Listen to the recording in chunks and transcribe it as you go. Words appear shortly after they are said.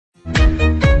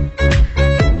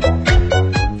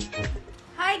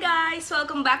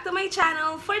back to my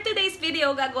channel. For today's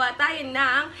video, gagawa tayo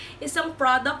ng isang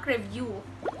product review.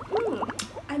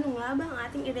 Ano nga ba ang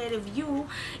ating i-review?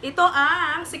 Ito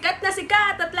ang sikat na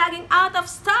sikat at laging out of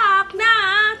stock na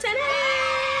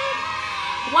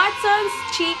Watson's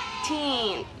Cheek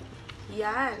Tint.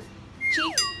 Yan.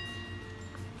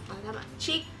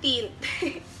 Cheek tint.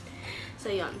 So,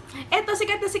 yun. Ito,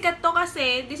 sikat na sikat to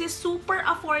kasi this is super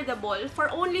affordable for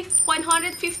only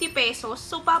 150 pesos.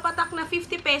 So, papatak na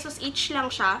 50 pesos each lang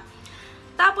siya.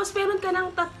 Tapos, meron ka ng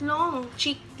tatlong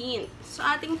cheek tint. So,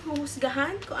 ating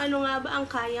huhusgahan kung ano nga ba ang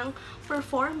kayang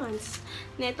performance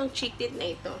na itong cheek tint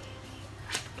na ito.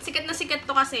 Sikat na sikat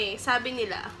to kasi, sabi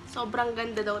nila, sobrang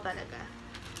ganda daw talaga.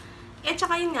 Eh,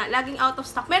 tsaka yun nga, laging out of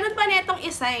stock. Meron pa na itong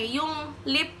isa yung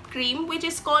lip cream, which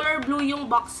is color blue yung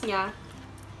box niya.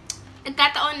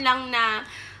 Nagkataon lang na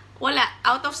wala,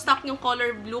 out of stock yung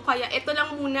color blue, kaya ito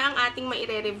lang muna ang ating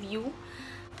maire-review.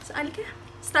 So, alika,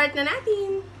 start na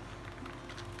natin.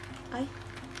 Ay.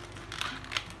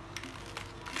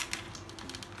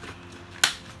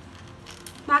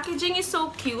 Packaging is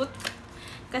so cute.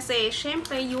 Kasi,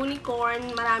 syempre, unicorn,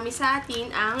 marami sa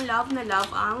atin ang love na love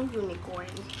ang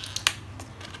unicorn.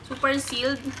 Super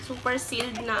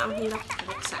sealed na ang hirap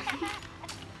buksan.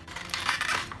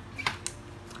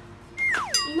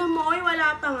 Namoy,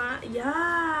 wala pa nga.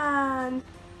 Yan.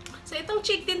 So, itong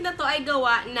cheek tint na to ay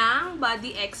gawa ng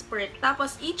Body Expert.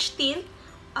 Tapos, each tint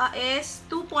is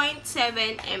 2.7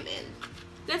 ml.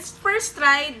 Let's first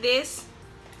try this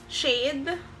shade,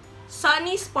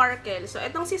 Sunny Sparkle. So,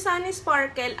 itong si Sunny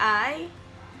Sparkle ay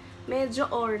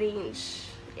medyo orange.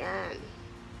 Yan.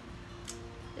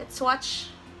 Let's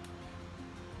watch.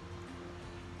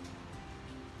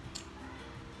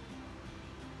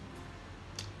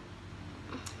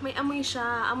 May amoy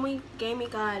siya, amoy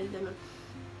chemical, ganun.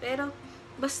 Pero,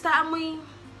 basta amoy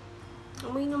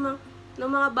ng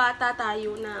mga bata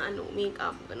tayo na,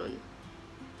 makeup, ganun.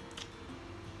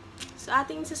 So,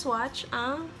 ating swatch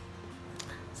ang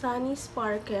Sunny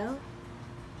Sparkle.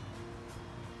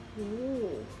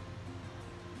 Ooh.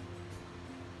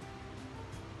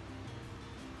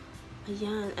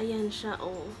 Ayan siya,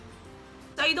 oh.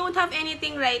 So, I don't have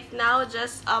anything right now,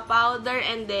 just a powder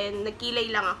and then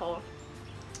nagkilay lang ako.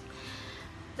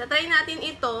 Tatry natin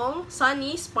itong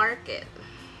Sunny Sparkle.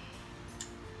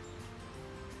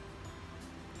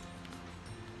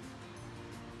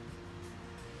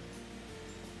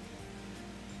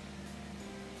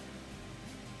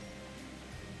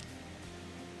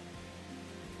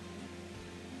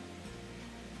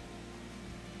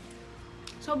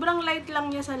 Sobrang light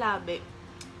lang niya sa labi.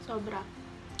 Sobra.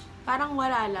 Parang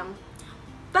wala lang.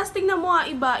 Tapos tingnan mo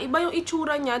iba yung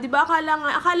itsura niya. Diba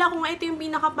akala ko nga ito yung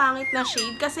pinakapangit na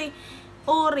shade kasi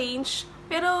orange.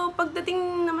 Pero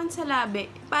pagdating naman sa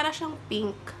labi, para siyang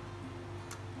pink.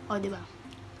 O, diba?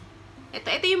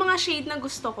 Ito yung mga shade na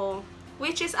gusto ko.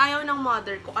 Which is ayaw ng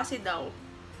mother ko kasi daw,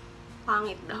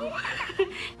 pangit daw.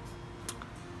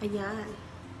 Ayan.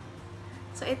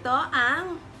 So, ito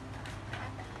ang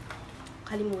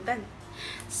kalimutan.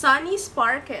 Sunny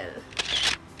Sparkle.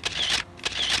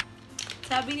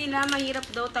 Sabi nila, mahirap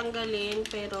daw tanggalin,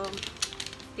 pero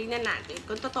tingnan natin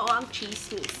kung totoo ang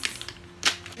chismis.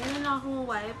 Meron na akong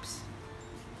wipes.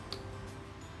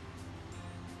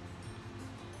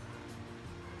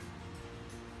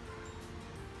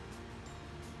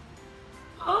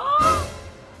 Oh!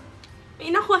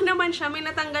 May nakuha naman siya, may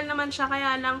natanggal naman siya,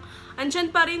 kaya lang, andyan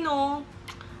pa rin, oh.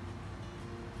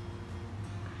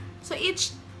 So,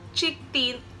 each cheek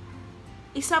tint,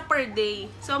 isa per day.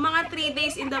 So, mga 3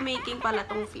 days in the making pala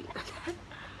tong film.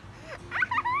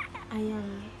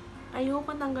 Ayan.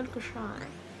 Ayoko, tanggal ko siya.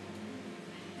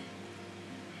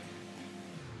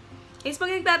 Is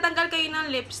pag nagtatanggal kayo ng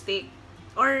lipstick,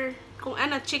 or kung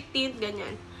cheek tint,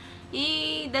 ganyan,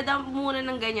 i-dadump muna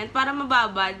ng ganyan para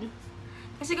mababad.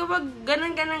 Kasi kapag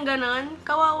ganon,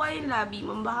 kawawa yung labi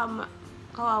mo.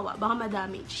 Baka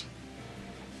ma-damage.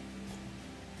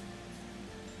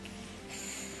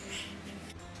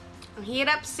 Ang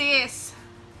hirap, sis.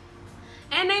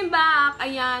 And I'm back.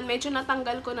 Ayan, medyo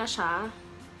natanggal ko na siya.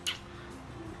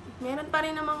 Meron pa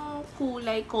rin namang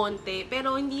kulay konti.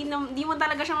 Pero hindi mo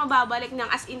talaga siya mababalik ng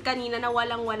as in kanina na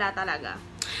walang-wala talaga.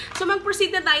 So,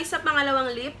 mag-proceed na tayo sa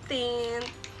pangalawang lip tint.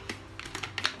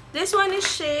 This one is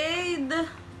shade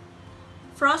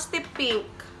Frosty Pink.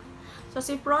 So,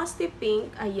 si Frosty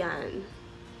Pink, ayan.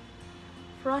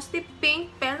 Frosty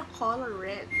Pink pero color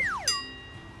red.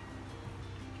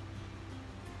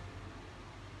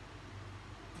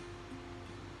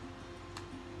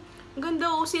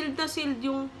 Ganda, oh, sealed na sealed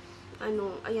yung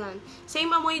ayan. Same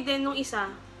amoy din nung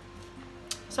isa.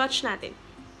 Swatch natin.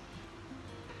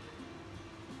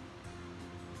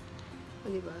 O,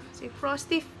 diba? Si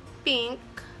Frosty Pink.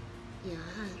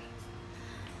 Yan.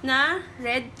 Na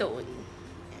red tone. Yan.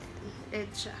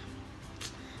 Red siya.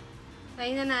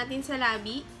 Try na natin sa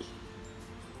labi.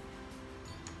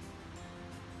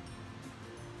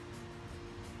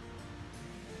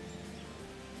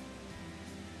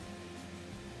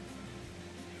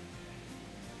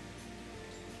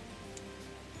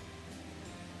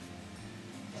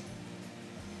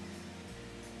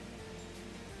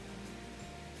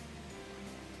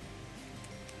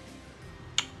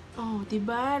 Oh,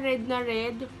 diba? Red na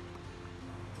red.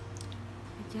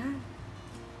 Ayan.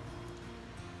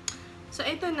 So,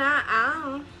 ito na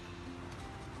ang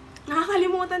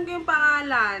nakakalimutan ko yung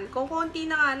pangalan. Kung konti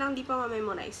na nga lang, di pa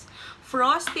ma-memorize.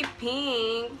 Frosty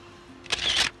Pink.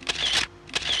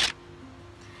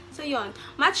 So, yun.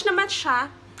 Match na match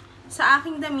siya sa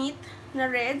aking damit na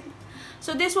red.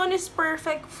 So, this one is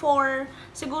perfect for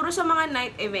siguro sa mga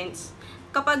night events.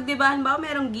 Kapag, di ba, halimbawa,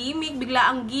 merong gimmick,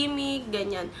 bigla ang gimmick,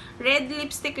 ganyan. Red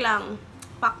lipstick lang.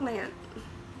 Pack na yan.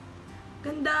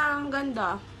 Ganda, ang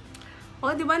ganda.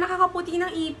 O, di ba, nakakaputi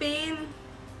ng ipin.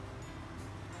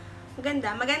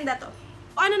 Ganda, maganda to.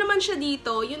 Ano naman siya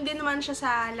dito, yun din naman siya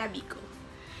sa labi ko.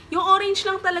 Yung orange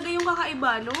lang talaga yung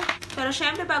kakaiba, no? Pero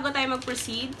syempre, bago tayo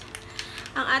mag-proceed,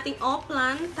 ang ating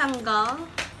Oplan Tanggal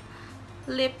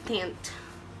Lip Tint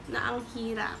na ang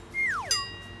hirap.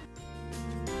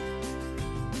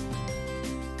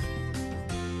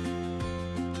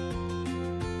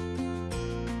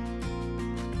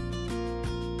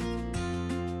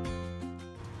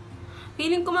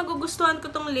 Feeling ko magugustuhan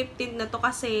ko tong lip tint na to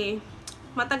kasi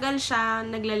matagal siya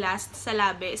naglalast sa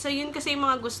labi. So, yun kasi yung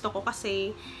mga gusto ko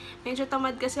kasi medyo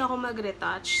tamad kasi ako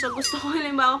mag-retouch. So, gusto ko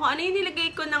halimbawa kung ano yung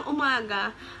nilagay ko ng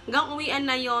umaga, hanggang uwian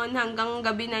na yon, hanggang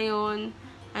gabi na yon,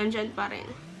 andyan pa rin.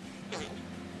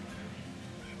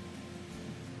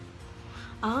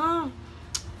 Ah,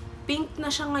 pink na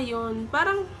siya ngayon.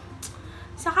 Parang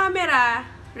sa camera,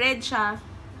 red siya.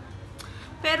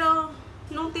 Pero,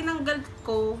 nung tinanggal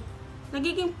ko,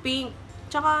 nagiging pink.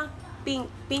 Tsaka, pink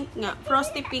nga.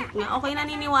 Frosty pink nga. Okay,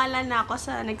 naniniwala na ako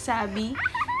sa nagsabi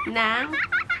ng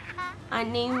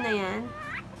name na yan.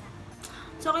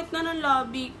 Sakit na ng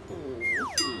labi ko.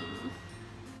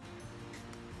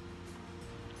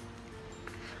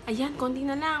 Ayan, konti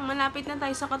na lang. Malapit na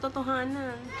tayo sa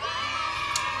katotohanan.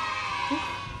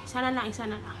 Isa na lang. Isa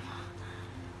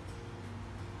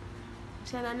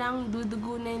na lang,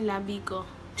 dudugo na yung labi ko.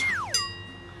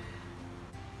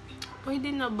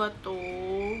 Pwede na ba to?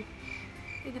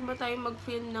 Pwede ba tayo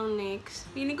mag-film ng next?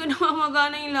 Feeling ko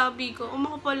namamagana yung labi ko.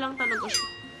 Umakapal lang talaga siya.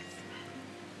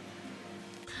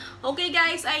 Okay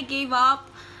guys, I gave up.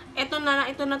 Ito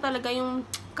na talaga yung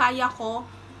kaya ko.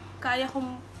 Kaya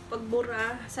kong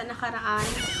pagbura sa nakaraan.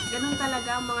 Ganun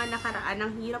talaga ang mga nakaraan.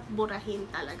 Ang hirap burahin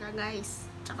talaga guys.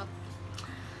 Tsaka.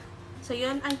 So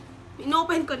yun, ay,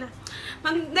 inopen ko na.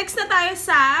 Next na tayo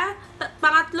sa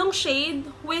pangatlong shade,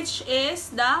 which is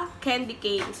the Candy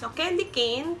Cane. So, Candy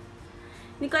Cane,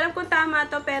 hindi ko alam kung tama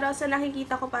to, pero sa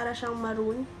nakikita ko para siyang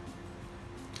maroon.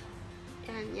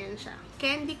 Yan siya.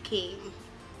 Candy Cane.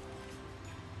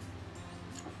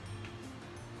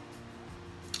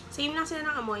 Same lang sila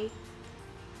ng amoy.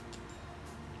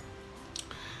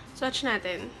 Swatch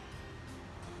natin.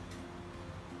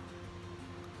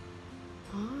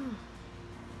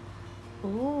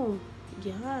 Oh,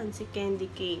 yan, si Candy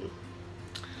Cane.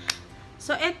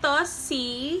 So, ito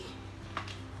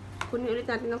kunin ulit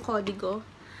natin ng kodigo.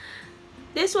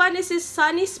 This one is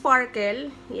Sunny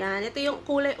Sparkle. Yan, ito yung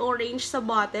kulay orange sa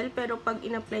bottle, pero pag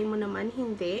in-apply mo naman,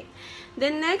 hindi.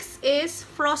 Then, next is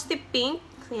Frosty Pink.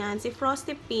 Yan, si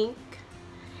Frosty Pink.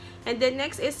 And then,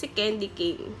 next is si Candy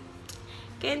Cane.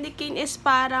 Candy Cane is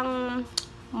parang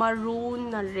maroon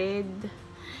na red.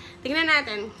 Tingnan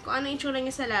natin kung ano yung tsura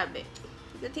niya sa labi.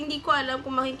 At hindi ko alam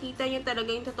kung makikita niyo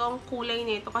talaga yung totoong kulay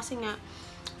nito kasi nga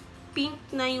pink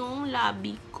na yung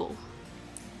labi ko.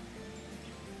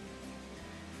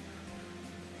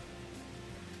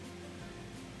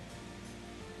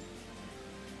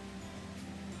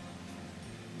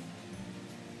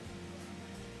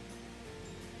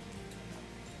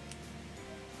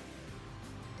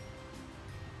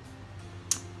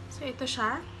 So, ito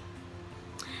siya.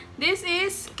 This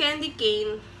is Candy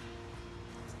Cane.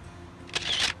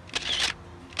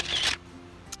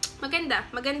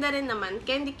 Maganda rin naman.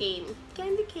 Candy Cane.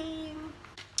 Candy Cane.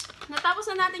 Natapos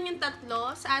na natin yung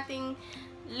tatlo sa ating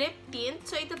lip tint.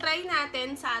 So, ito try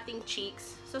natin sa ating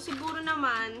cheeks. So, siguro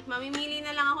naman, mamimili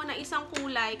na lang ako ng isang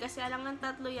kulay kasi alangan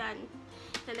tatlo yan.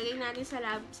 Nalagay natin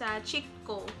sa cheek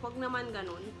ko. Huwag naman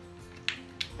ganun.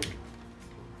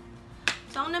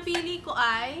 So, ang napili ko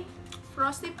ay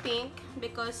Frosty Pink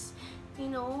because You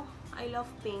know, I love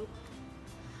pink.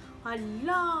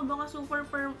 Hala, baka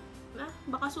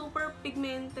super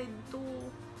pigmented to.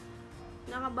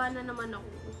 Nakabana naman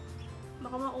ako.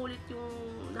 Baka maulit yung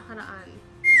nakaraan.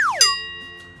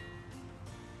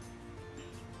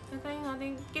 Try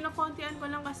natin. Kinakontian ko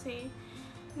lang kasi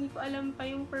hindi ko alam pa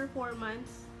yung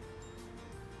performance.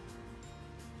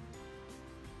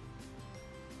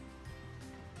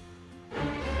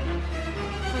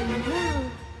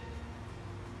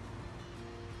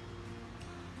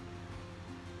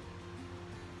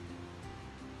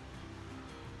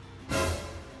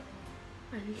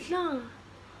 Hala.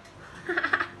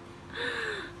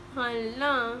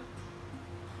 Hala.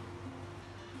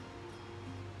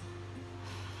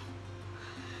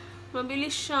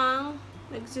 Mabilis siyang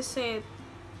nagsiset.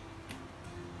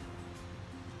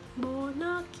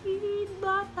 Bonakid,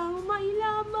 batang may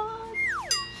laban.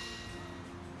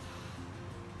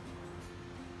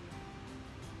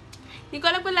 Hindi ko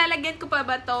alam kung lalagyan ko pa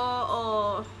ba to o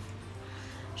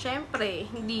syempre,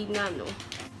 hindi na, no.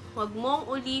 Huwag mong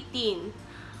ulitin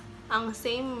ang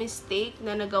same mistake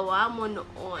na nagawa mo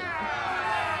noon.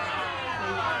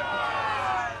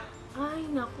 Ay,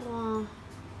 nako.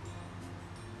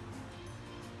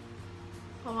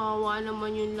 Kawawa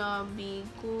naman yung labi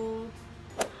ko.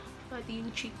 Pati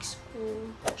yung cheeks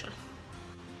ko.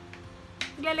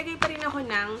 Naglalagay pa rin ako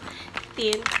ng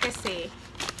tint kasi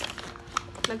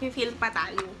nag-film pa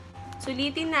tayo.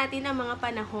 Sulitin natin ang mga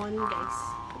panahon, guys.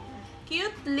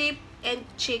 Cute lip and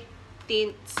cheek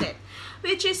tint set.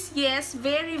 Which is, yes,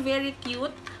 very, very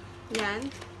cute. Yan.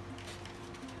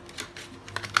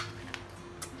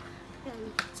 Yan.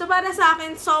 So, para sa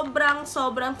akin, sobrang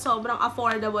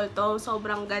affordable to.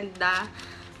 Sobrang ganda.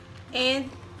 And,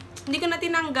 hindi ko na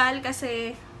tinanggal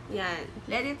kasi, yan,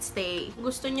 let it stay.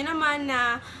 Gusto nyo naman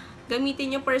na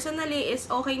gamitin nyo personally is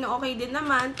okay na okay din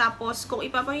naman. Tapos, kung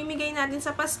ipapamimigay natin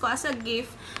sa Pasko as a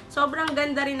gift, sobrang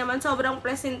ganda rin naman, sobrang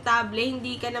presentable,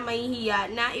 hindi ka na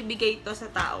mahihiya na ibigay ito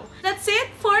sa tao. That's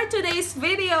it for today's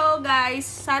video, guys.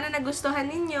 Sana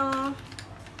nagustuhan ninyo.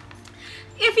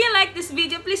 If you like this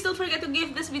video, please don't forget to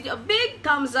give this video a big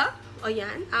thumbs up. O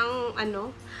yan, ang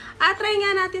ano. Try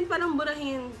nga natin parang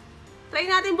burahin. Try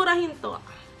natin burahin to.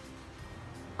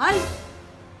 Ay!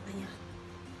 Ayan.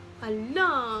 Hala!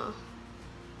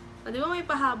 Di ba may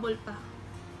pahabol pa?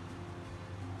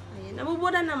 Ayan.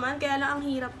 Nabubura naman, kaya lang ang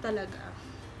hirap talaga.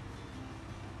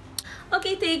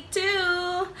 Okay, take 2.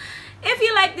 If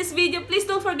you like this video, please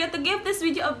don't forget to give this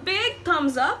video a big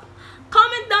thumbs up.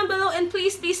 Comment down below and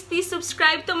please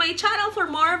subscribe to my channel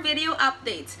for more video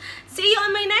updates. See you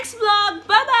on my next vlog.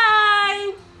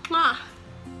 Bye-bye!